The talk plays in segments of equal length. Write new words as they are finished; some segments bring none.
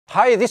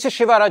Hi, this is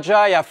Shiva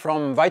Rajaya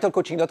from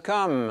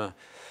vitalcoaching.com.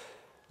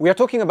 We are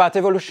talking about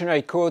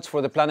evolutionary codes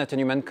for the planet and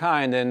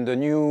humankind, and the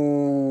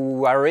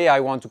new area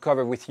I want to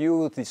cover with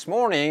you this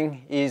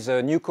morning is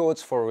new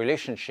codes for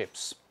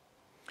relationships.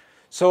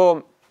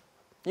 So,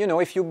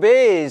 if you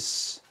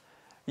base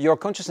your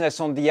consciousness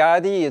on the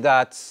idea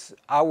that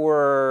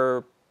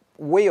our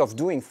way of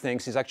doing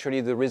things is actually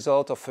the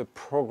result of a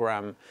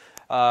program,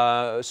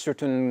 a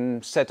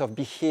certain set of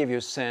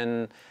behaviors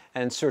and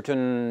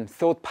certain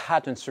thought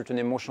patterns, certain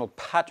emotional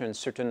patterns,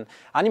 certain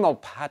animal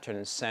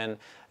patterns, and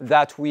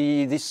that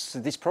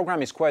this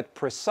program is quite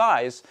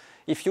precise.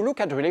 If you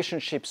look at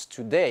relationships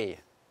today,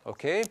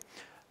 okay,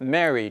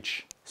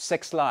 marriage,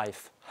 sex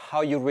life, how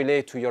you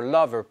relate to your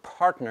lover,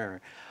 partner,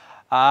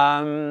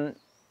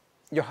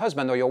 your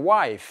husband or your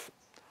wife,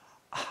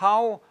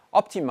 how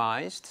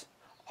optimized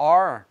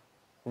are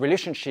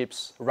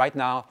relationships right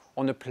now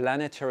on a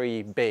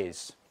planetary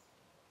base?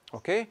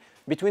 Okay?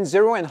 Between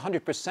 0 and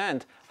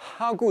 100%,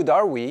 how good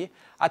are we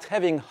at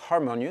having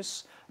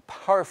harmonious,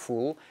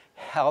 powerful,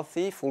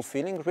 healthy,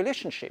 fulfilling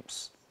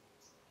relationships?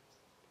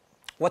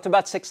 What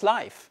about sex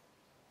life?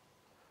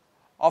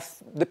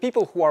 Of the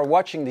people who are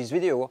watching this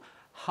video,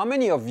 how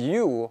many of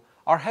you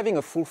are having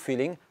a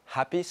fulfilling,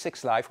 happy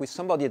sex life with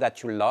somebody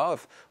that you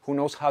love, who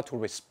knows how to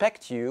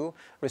respect you,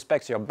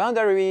 respects your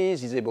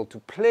boundaries, is able to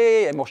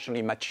play,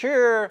 emotionally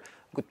mature,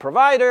 good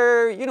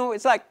provider?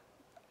 It's like,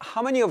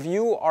 how many of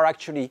you are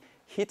actually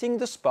hitting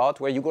the spot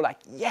where you go like,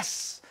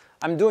 yes,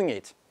 I'm doing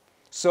it?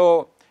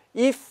 So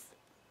if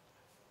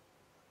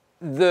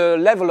the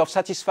level of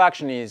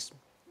satisfaction is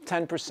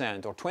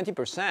 10% or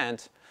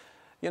 20%,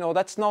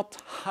 that's not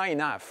high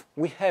enough.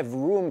 We have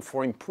room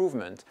for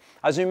improvement.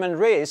 As a human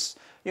race,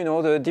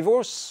 the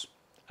divorce,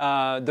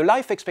 the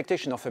life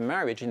expectation of a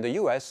marriage in the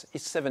US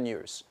is 7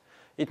 years.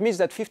 It means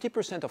that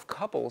 50% of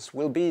couples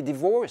will be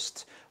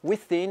divorced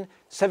within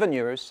 7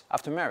 years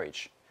after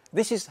marriage.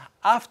 This is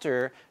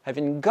after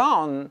having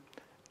gone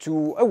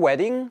to a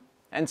wedding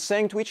and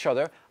saying to each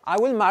other, I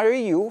will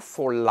marry you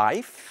for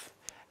life,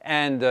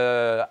 and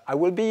I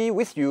will be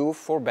with you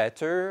for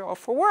better or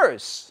for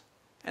worse.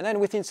 And then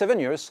within 7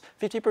 years,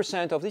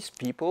 50% of these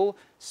people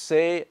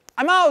say,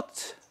 I'm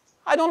out,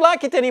 I don't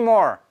like it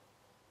anymore.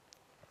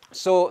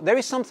 So there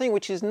is something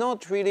which is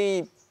not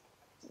really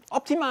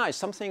optimized,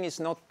 something is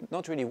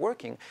not really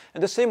working.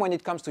 And the same when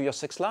it comes to your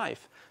sex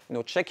life.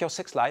 Check your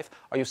sex life.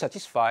 Are you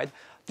satisfied?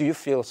 Do you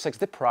feel sex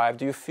deprived?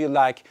 Do you feel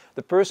like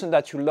the person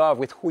that you love,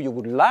 with who you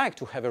would like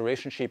to have a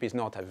relationship, is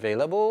not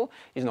available,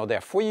 is not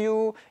there for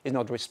you, is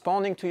not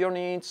responding to your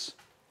needs,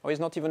 or is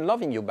not even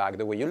loving you back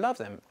the way you love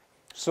them?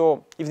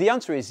 So if the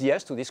answer is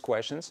yes to these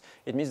questions,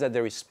 it means that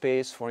there is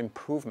space for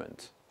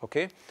improvement.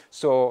 Okay?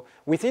 So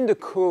within the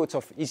codes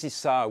of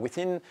Isisa,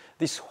 within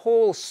this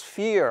whole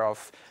sphere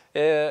of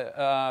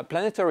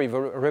planetary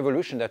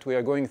revolution that we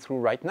are going through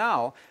right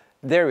now,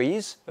 there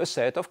is a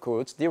set of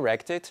codes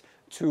directed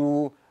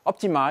to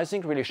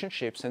optimizing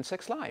relationships and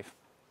sex life.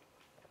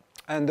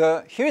 And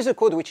here's a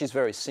code which is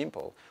very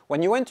simple.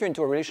 When you enter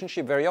into a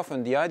relationship, very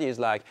often the idea is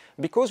like,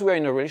 because we're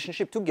in a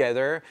relationship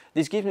together,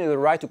 this gives me the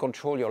right to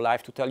control your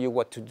life, to tell you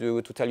what to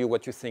do, to tell you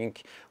what you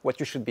think, what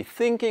you should be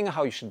thinking,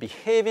 how you should be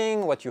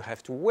behaving, what you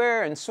have to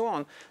wear, and so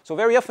on. So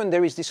very often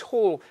there is this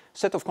whole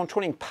set of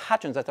controlling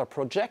patterns that are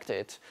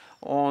projected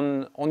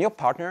on your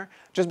partner,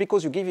 just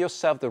because you give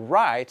yourself the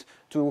right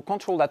to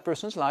control that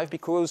person's life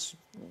because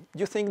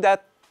you think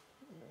that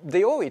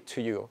they owe it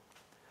to you.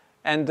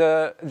 And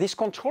these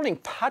controlling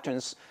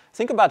patterns,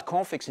 think about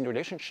conflicts in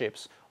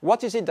relationships.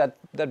 What is it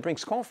that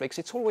brings conflicts?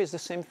 It's always the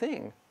same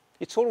thing.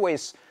 It's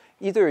always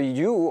either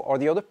you or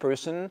the other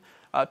person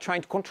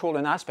trying to control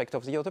an aspect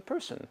of the other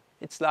person.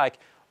 It's like,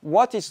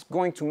 what is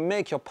going to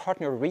make your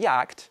partner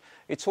react?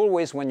 It's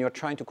always when you're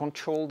trying to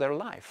control their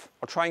life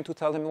or trying to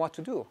tell them what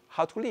to do,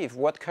 how to live,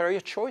 what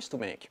career choice to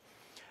make.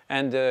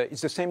 And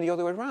it's the same the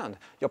other way around.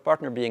 Your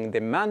partner being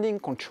demanding,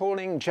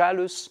 controlling,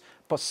 jealous,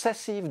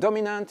 possessive,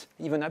 dominant,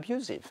 even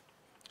abusive.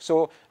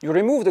 So you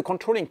remove the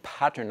controlling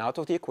pattern out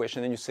of the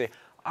equation and you say,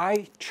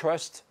 I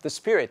trust the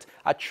spirit.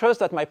 I trust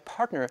that my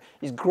partner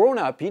is grown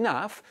up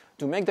enough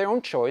to make their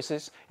own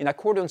choices in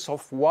accordance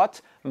of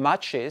what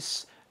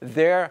matches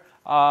their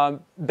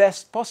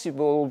best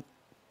possible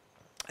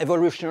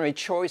evolutionary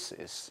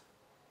choices.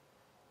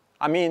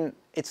 I mean,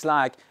 it's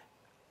like,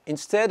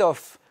 instead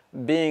of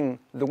being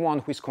the one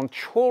who is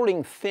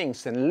controlling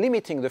things and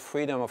limiting the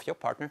freedom of your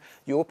partner,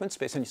 you open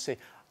space and you say,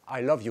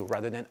 I love you,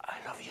 rather than I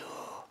love you.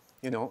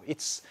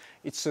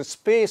 It's a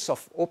space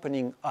of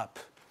opening up.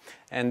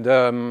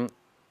 And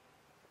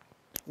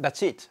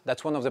that's it.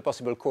 That's one of the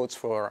possible codes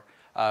for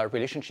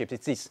relationships.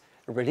 It's this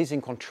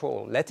releasing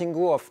control, letting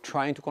go of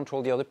trying to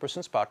control the other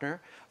person's partner,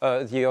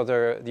 the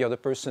other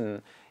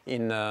person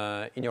in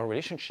your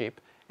relationship,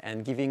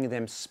 and giving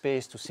them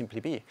space to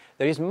simply be.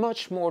 There is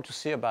much more to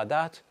say about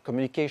that: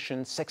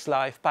 communication, sex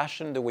life,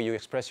 passion, the way you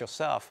express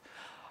yourself.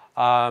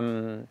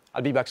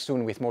 I'll be back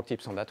soon with more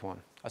tips on that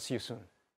one. I'll see you soon.